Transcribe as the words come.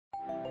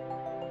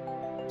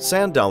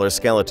Sand dollar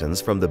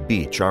skeletons from the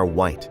beach are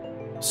white.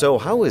 So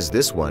how is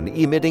this one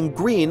emitting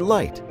green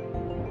light?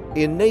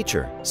 In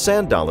nature,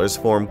 sand dollars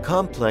form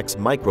complex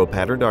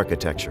micro-patterned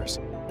architectures.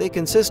 They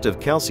consist of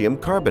calcium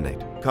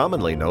carbonate,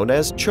 commonly known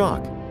as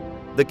chalk.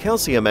 The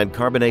calcium and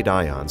carbonate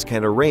ions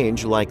can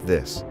arrange like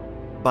this.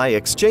 By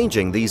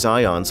exchanging these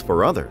ions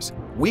for others,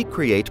 we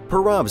create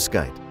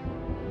perovskite.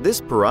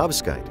 This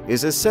perovskite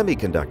is a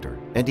semiconductor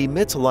and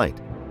emits light.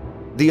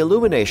 The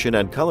illumination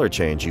and color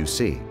change you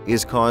see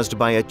is caused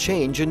by a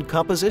change in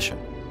composition.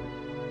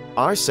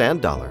 Our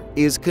sand dollar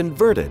is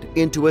converted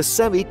into a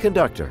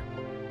semiconductor.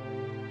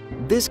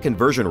 This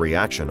conversion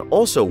reaction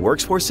also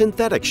works for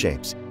synthetic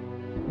shapes.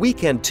 We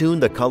can tune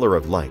the color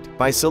of light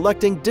by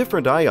selecting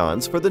different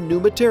ions for the new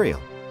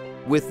material.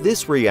 With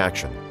this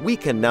reaction, we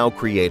can now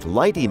create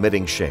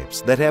light-emitting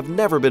shapes that have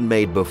never been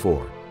made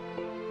before.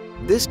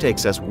 This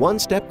takes us one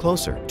step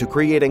closer to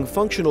creating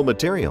functional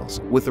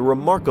materials with a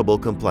remarkable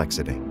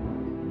complexity.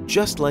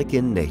 Just like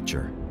in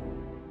nature.